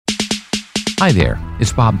Hi there,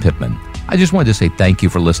 it's Bob Pittman. I just wanted to say thank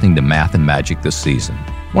you for listening to Math and Magic this season.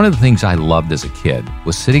 One of the things I loved as a kid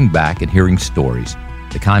was sitting back and hearing stories,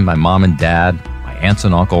 the kind my mom and dad, my aunts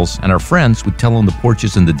and uncles, and our friends would tell on the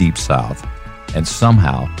porches in the Deep South. And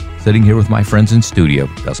somehow, sitting here with my friends in studio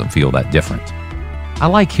doesn't feel that different. I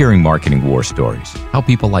like hearing marketing war stories, how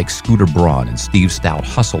people like Scooter Braun and Steve Stout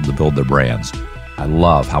hustled to build their brands. I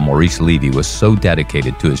love how Maurice Levy was so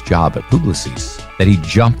dedicated to his job at Publicis that he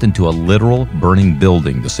jumped into a literal burning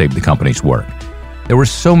building to save the company's work. There were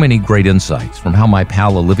so many great insights from how my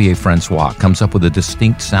pal Olivier Francois comes up with a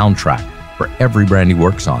distinct soundtrack for every brand he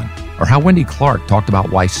works on, or how Wendy Clark talked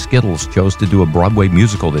about why Skittles chose to do a Broadway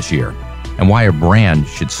musical this year, and why a brand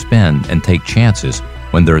should spend and take chances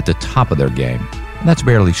when they're at the top of their game. And that's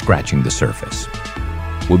barely scratching the surface.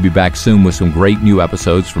 We'll be back soon with some great new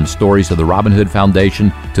episodes, from stories of the Robin Hood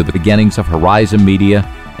Foundation to the beginnings of Horizon Media,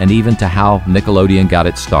 and even to how Nickelodeon got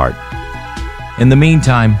its start. In the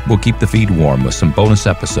meantime, we'll keep the feed warm with some bonus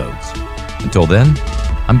episodes. Until then,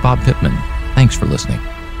 I'm Bob Pittman. Thanks for listening.